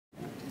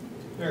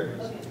There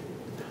it is.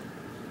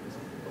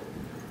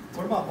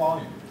 What about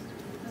volume?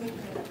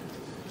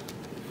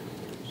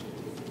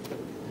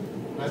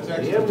 That's The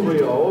extra.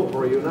 embryo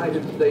for a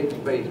United States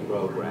space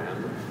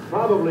program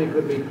probably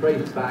could be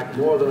traced back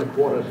more than a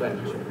quarter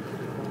century,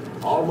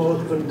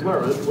 almost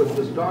concurrent with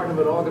the start of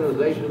an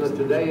organization that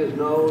today is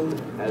known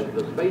as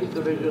the Space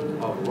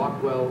Division of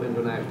Rockwell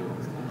International.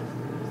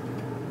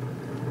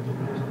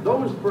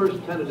 Those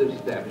first tentative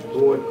steps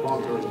toward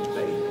conquering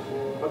space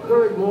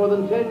occurred more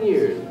than 10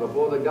 years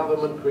before the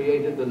government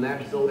created the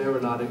National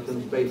Aeronautics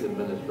and Space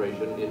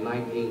Administration in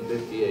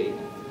 1958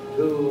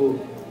 to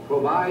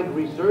provide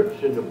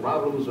research into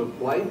problems of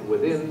flight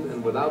within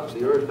and without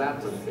the Earth's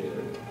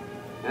atmosphere,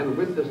 and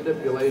with the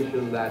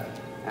stipulation that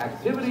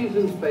activities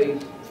in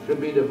space should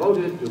be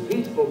devoted to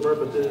peaceful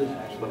purposes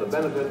for the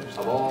benefit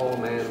of all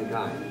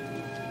mankind.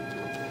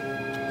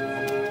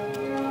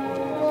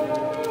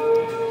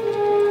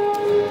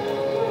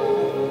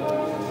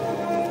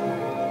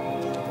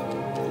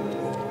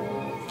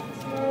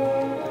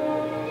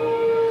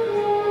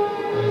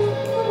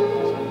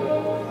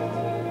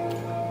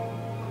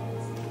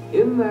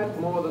 In that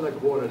more than a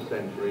quarter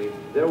century,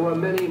 there were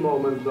many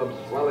moments of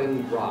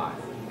swelling pride.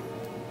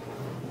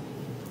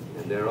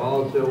 And there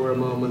also were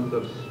moments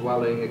of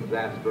swelling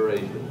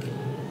exasperation.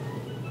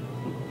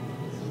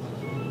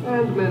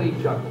 And many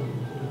chuckles.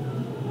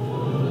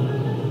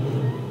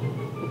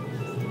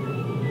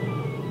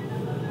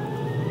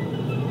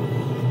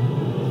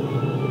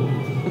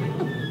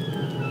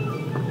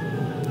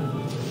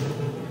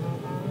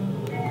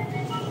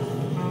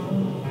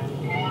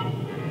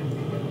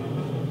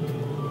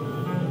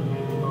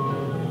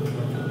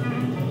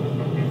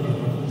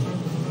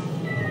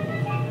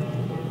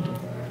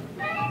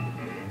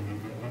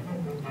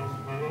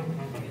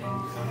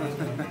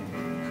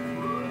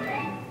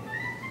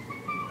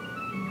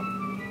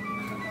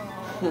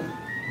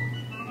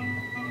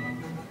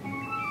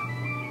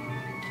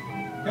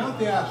 Count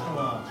the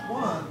astronauts.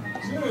 1,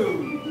 2,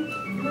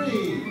 3.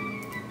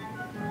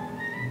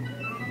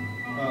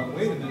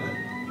 Wait a minute.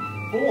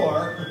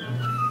 4,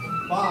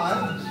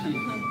 5,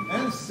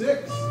 and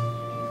 6.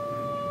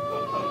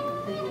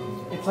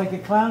 It's like a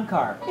clown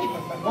car.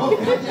 Oh,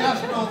 count the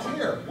astronauts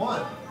here.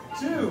 1,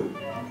 2,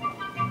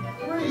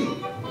 3.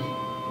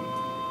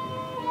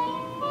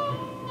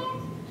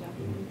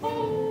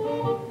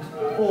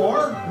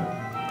 4,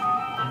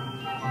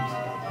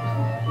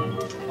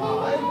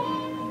 5,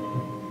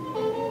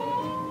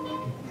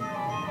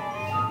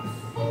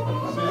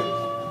 6.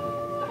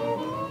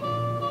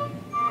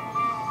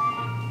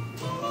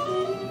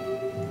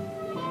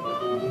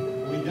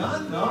 We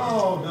done?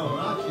 No,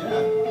 not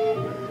yet.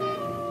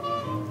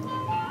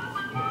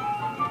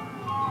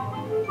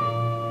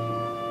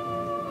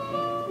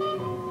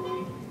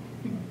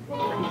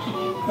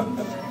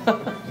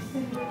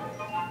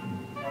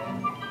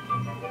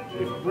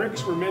 If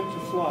bricks were meant to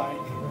fly.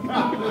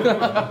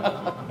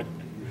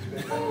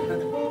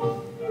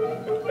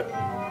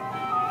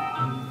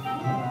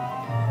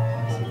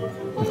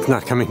 It's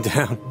not coming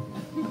down.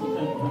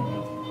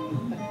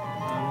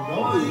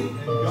 Going.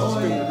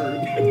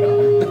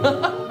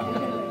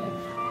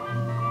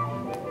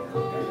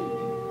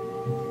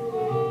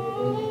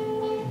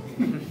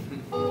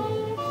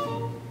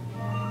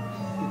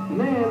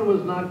 Man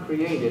was not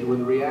created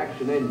with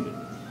reaction engines,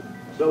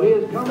 so he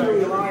has come to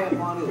rely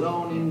upon his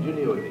own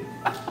ingenuity.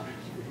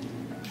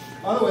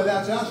 By the way,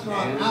 that's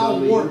astronaut And Al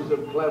on the Ward. use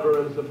of clever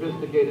and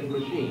sophisticated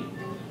machines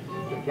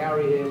to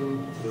carry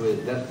him to his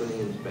destiny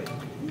in space.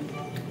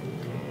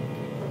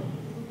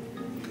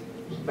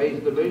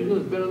 Space Division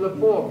has been in the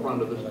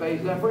forefront of the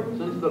space effort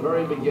since the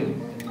very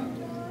beginning.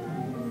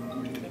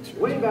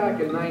 Way back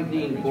in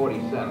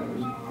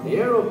 1947, the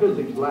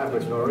Aerophysics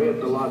Laboratory at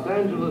the Los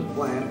Angeles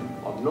plant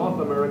of North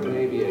American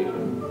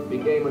Aviation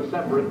became a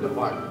separate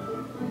department.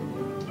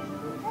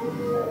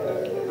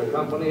 The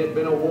company had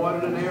been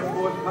awarded an Air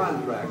Force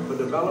contract for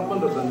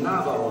development of the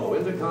Navajo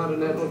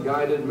intercontinental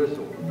guided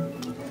missile.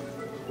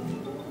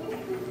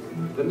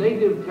 The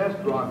native test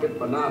rocket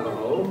for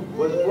Navajo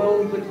was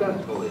flown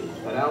successfully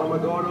at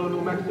Alamogordo,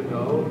 New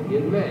Mexico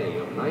in May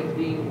of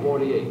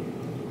 1948.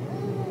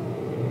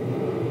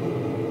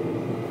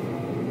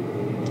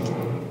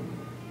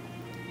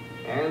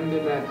 And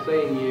in that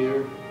same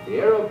year, the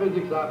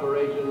aerophysics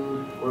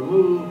operations were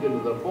moved into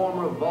the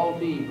former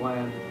Vultee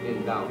plant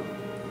in Downey.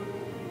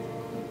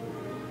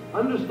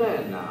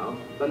 Understand now,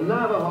 the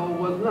Navajo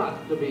was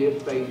not to be a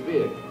space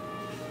vehicle,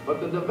 but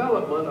the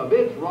development of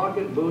its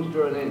rocket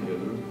booster and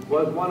engines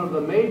was one of the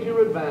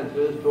major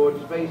advances toward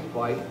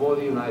spaceflight for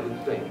the United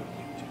States,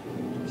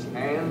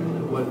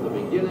 and was the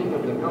beginning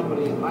of the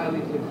company's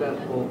highly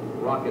successful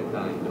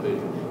Rocketdyne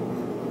division.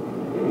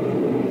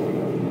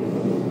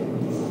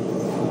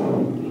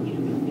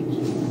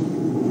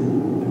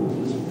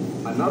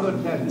 Another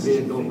test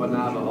vehicle for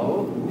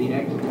Navajo, the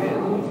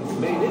X-10,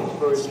 made its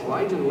first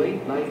flight in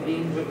late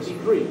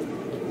 1953.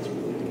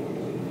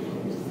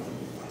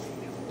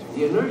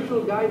 The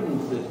inertial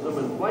guidance system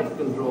and flight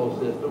control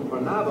system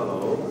for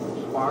Navajo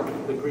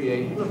sparked the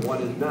creation of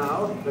what is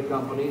now the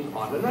company's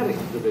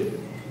Autonetics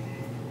division.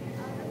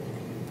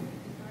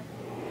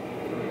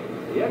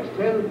 The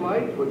X-10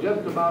 flights were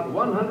just about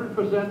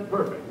 100%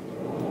 perfect.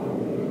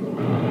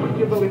 Would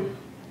you believe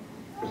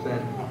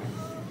percent?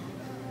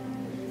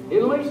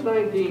 In late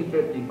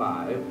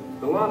 1955,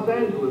 the Los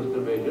Angeles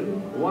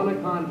division won a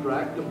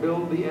contract to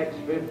build the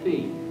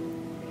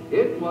X-15.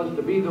 It was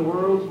to be the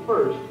world's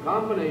first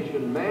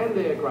combination manned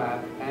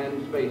aircraft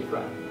and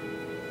spacecraft.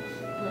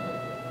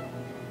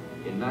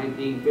 In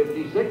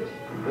 1956,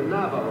 the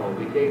Navajo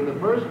became the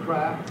first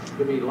craft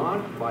to be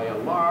launched by a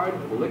large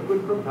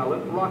liquid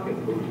propellant rocket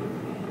booster.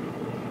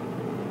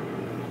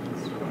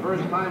 The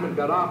first time it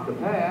got off the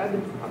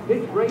pad, a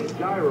pitch rate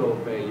gyro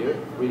failure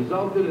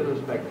resulted in a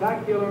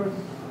spectacular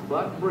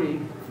but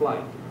brief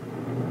flight.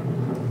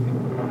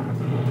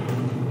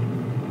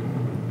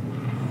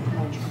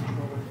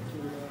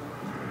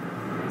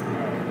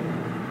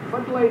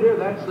 But later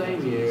that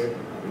same year,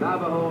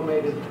 Navajo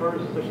made its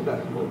first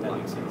successful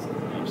flight.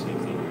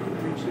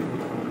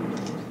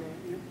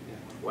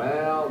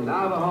 Well,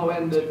 Navajo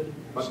ended,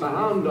 but the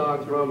Hound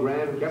Dog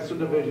program kept the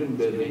division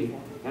busy,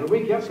 and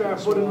we kept our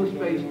foot in the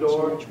space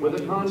door with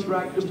a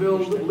contract to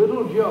build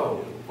Little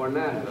Joe for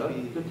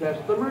NASA to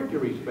test the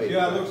Mercury spacecraft.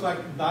 Yeah, it looks like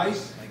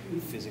dice.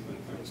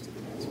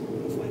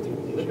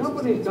 The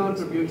company's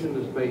contribution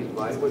to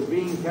spaceflight was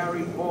being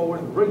carried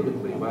forward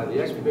brilliantly by the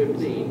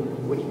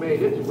X-15, which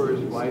made its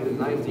first flight in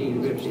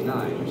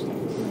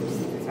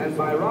 1959, and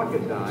by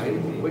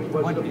Rocketdyne, which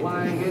was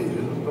supplying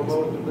engines for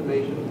most of the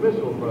nation's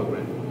missile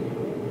program.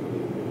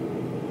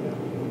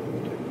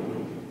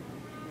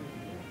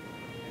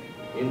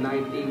 In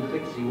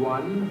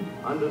 1961,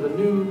 under the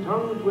new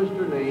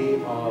tongue-twister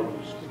name of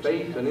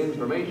Space and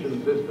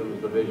Information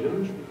Systems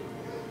Division,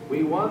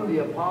 we won the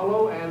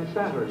Apollo and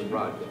Saturn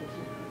projects.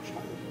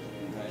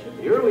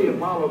 The early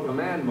Apollo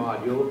command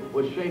module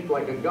was shaped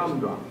like a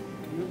gumdrop,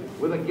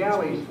 with a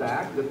galley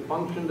stack that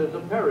functioned as a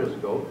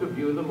periscope to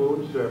view the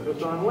moon's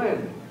surface on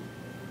landing.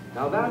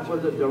 Now that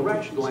was a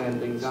direct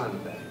landing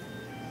concept.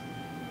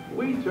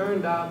 We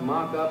turned out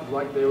mock-ups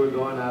like they were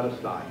going out of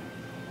style.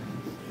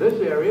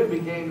 This area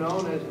became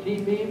known as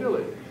TP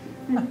Village.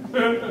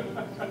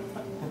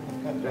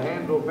 To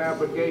handle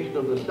fabrication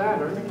of the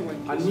Saturn,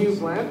 a new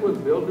plant was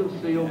built at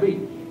Seal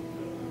Beach.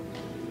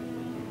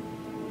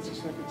 It's the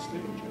second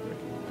stage.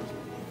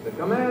 The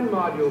command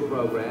module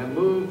program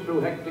moved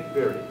through hectic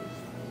periods.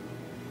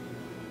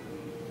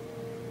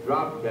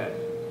 Drop test.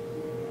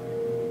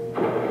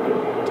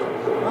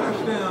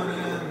 Splashdown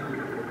and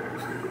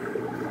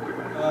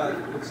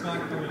it's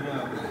not coming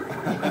up.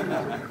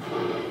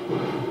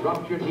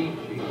 Ruptured heat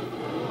sheet.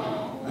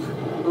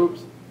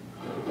 Oops.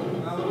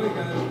 Out of the way,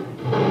 guys.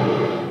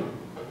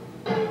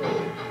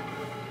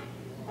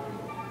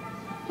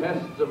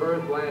 Tests of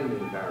Earth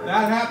landing carrier.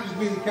 That happens to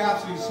be the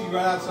capsule you see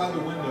right outside the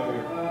window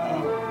here.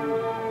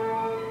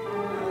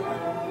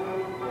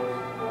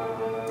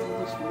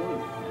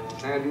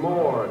 And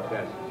more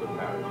tests of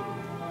parachute.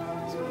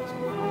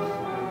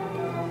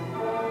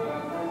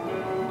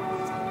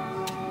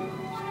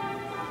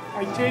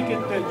 I take it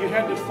that you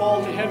had to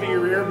fall to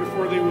heavier air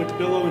before they would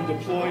billow and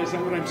deploy. Is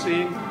that what I'm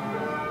seeing?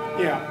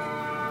 Yeah.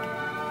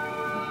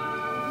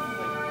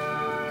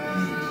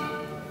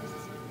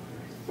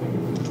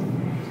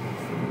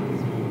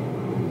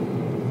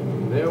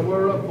 There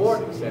were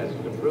abort tests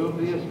to prove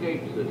the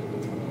escape system.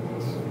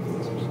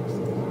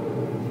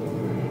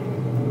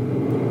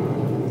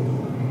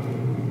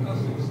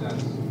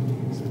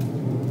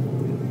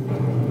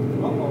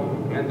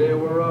 And there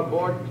were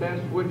abort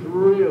tests which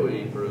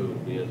really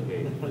proved the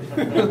escape.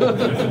 We're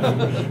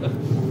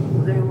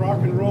going to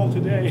rock and roll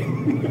today.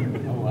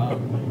 Oh, wow.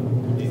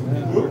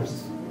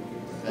 Oops.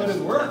 But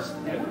it works.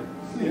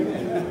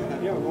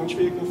 Yeah, launch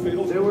vehicle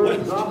failed. There were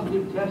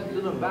exhaustive tests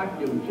in a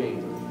vacuum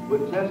chamber,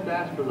 with test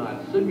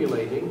astronauts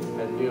simulating,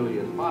 as nearly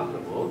as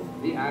possible,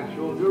 the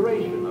actual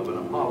duration of an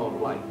Apollo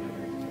flight.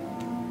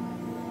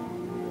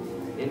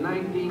 In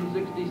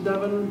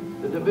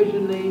 1967, the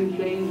division name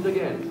changed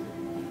again.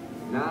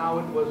 Now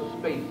it was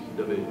Space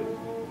Division.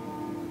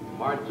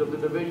 Parts of the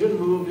division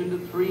moved into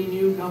 3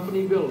 new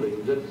company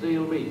buildings at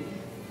Seal Beach.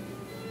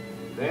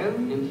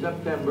 Then, in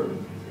September,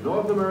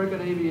 North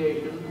American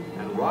Aviation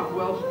and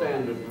Rockwell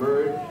Standard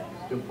merged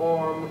to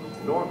form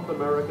North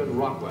American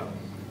Rockwell.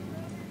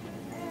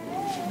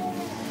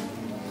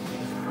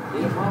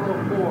 The Apollo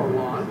 4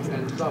 launch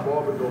and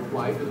suborbital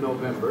flight in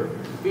November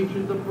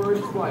featured the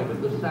first flight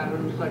of the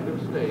Saturn's second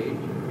stage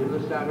in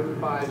the Saturn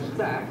V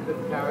stack that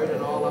carried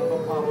an all-up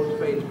Apollo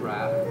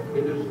spacecraft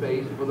into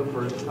space for the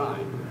first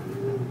time.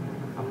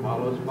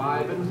 Apollos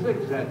 5 and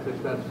 6 had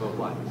successful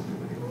flights.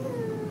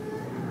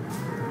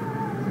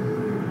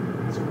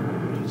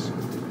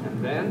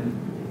 And then,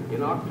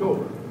 in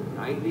October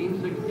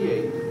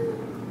 1968,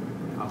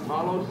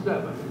 Apollo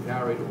 7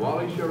 carried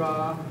Wally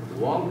Schirra,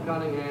 Walt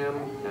Cunningham,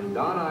 and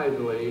Don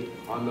Isley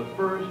on the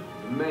first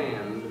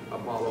manned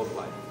Apollo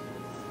flight.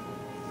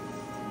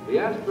 The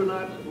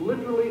astronauts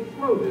literally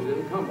floated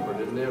in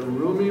comfort in their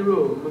roomy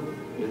room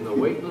in the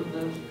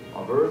weightlessness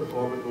of Earth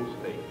orbital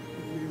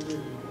space.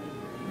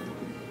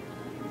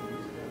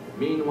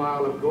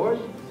 Meanwhile, of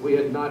course, we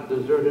had not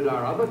deserted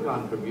our other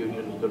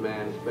contributions to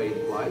manned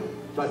spaceflight,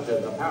 such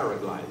as the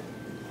paraglider.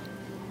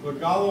 What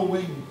Gallo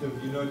wing do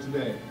you know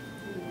today?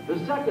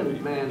 The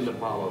second manned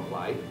Apollo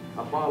flight,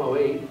 Apollo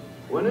 8,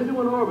 went into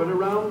an orbit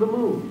around the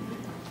moon.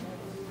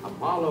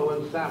 Apollo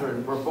and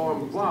Saturn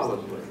performed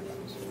flawlessly,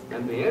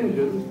 and the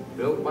engines,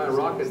 built by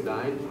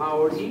Rocketdyne,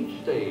 powered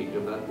each stage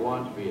of that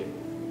launch vehicle.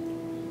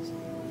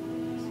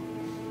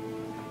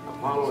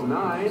 Apollo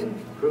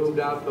 9 proved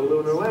out the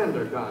lunar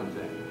lander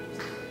concept.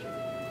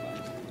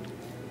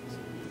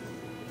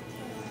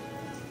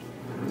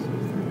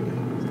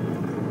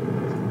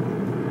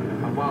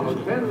 Apollo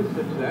 10's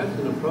success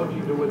in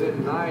approaching to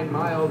within 9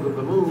 miles of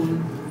the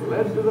moon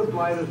led to the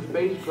flight of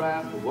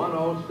spacecraft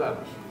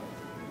 107.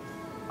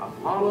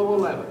 Apollo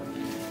 11,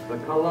 the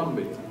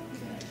Columbia,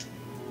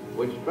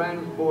 which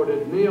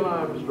transported Neil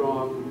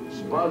Armstrong,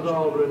 Buzz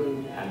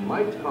Aldrin, and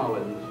Mike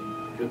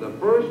Collins to the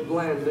first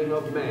landing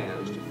of man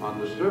on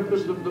the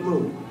surface of the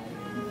moon,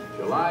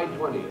 July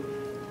 20th,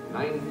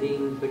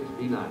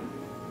 1969.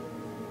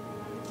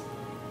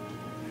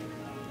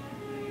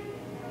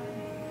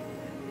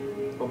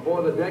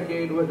 Before the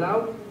decade was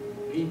out,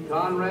 Pete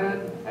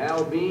Conrad,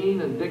 Al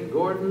Bean, and Dick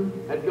Gordon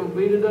had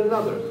completed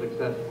another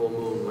successful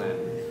moon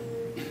landing.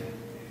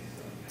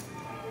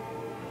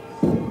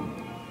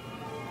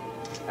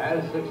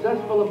 As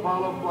successful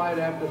Apollo flight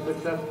after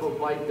successful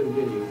flight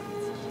continued,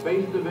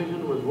 Space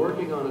Division was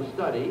working on a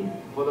study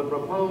for the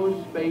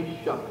proposed space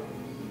shuttle.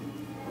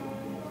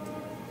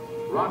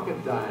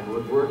 Rocketdyne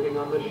was working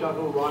on the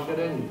shuttle rocket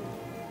engine.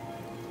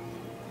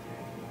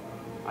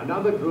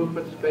 Another group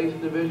at Space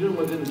Division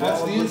was involved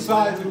That's the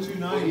inside of the for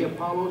 290. the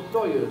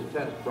Apollo-Soyuz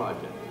test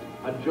project,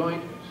 a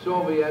joint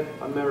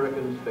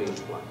Soviet-American space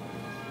flight.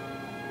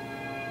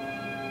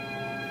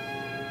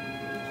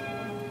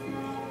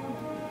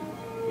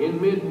 In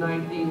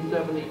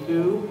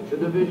mid-1972, the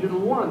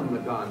division won the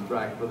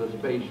contract for the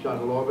Space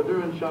Shuttle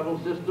Orbiter and Shuttle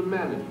System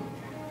Management.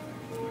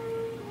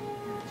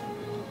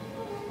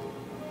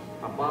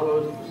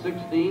 Apollos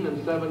 16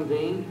 and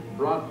 17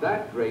 brought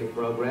that great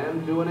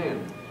program to an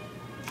end.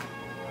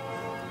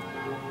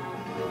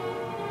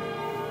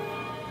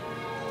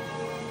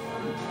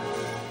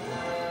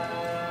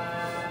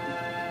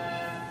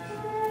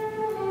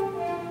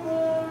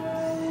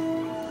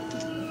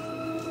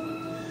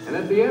 And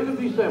at the end of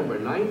December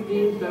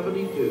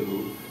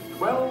 1972,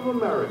 12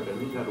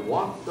 Americans had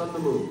walked on the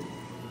moon,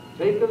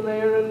 taken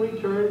there and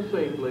returned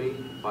safely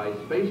by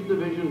Space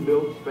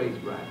Division-built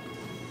spacecraft.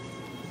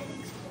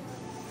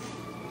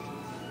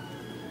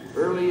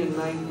 Early in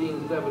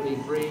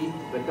 1973,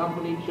 the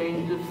company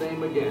changed its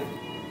name again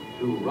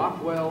to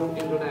Rockwell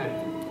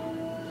International.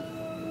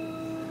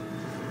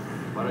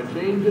 But a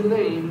change in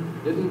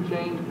name didn't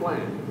change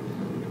plans,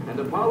 and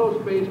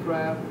Apollo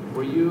spacecraft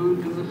were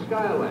used in the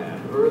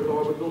Skylab, Earth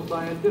Orbital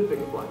Scientific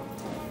Flight.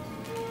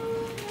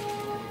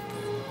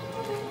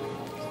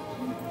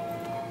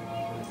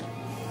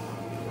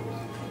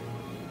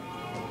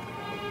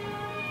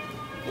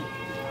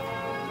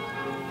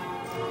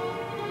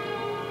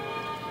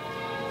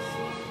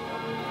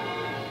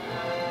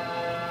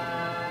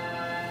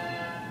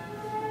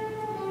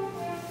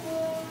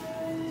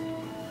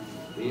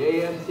 The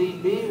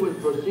ASTP was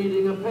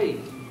proceeding apace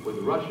with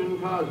Russian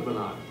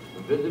cosmonauts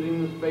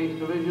visiting the Space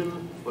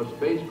Division for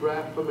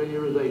spacecraft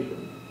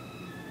familiarization.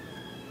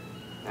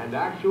 And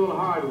actual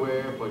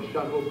hardware for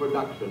shuttle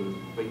production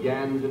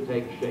began to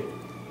take shape.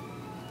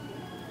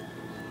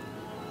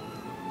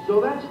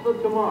 So that's the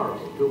tomorrow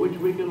to which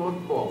we can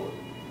look forward.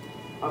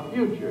 A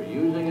future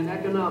using an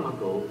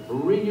economical,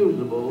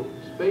 reusable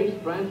space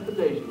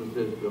transportation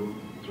system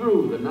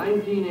through the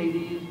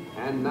 1980s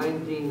and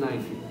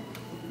 1990s.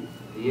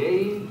 The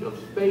age of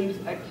space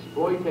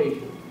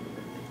exploitation.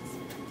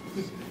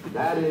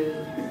 That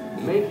is,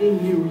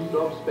 making use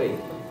of space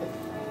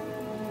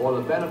for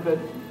the benefit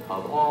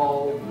of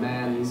all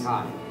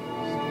mankind.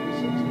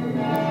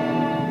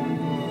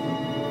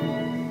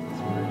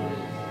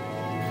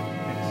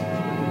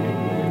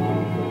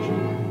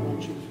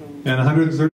 And 130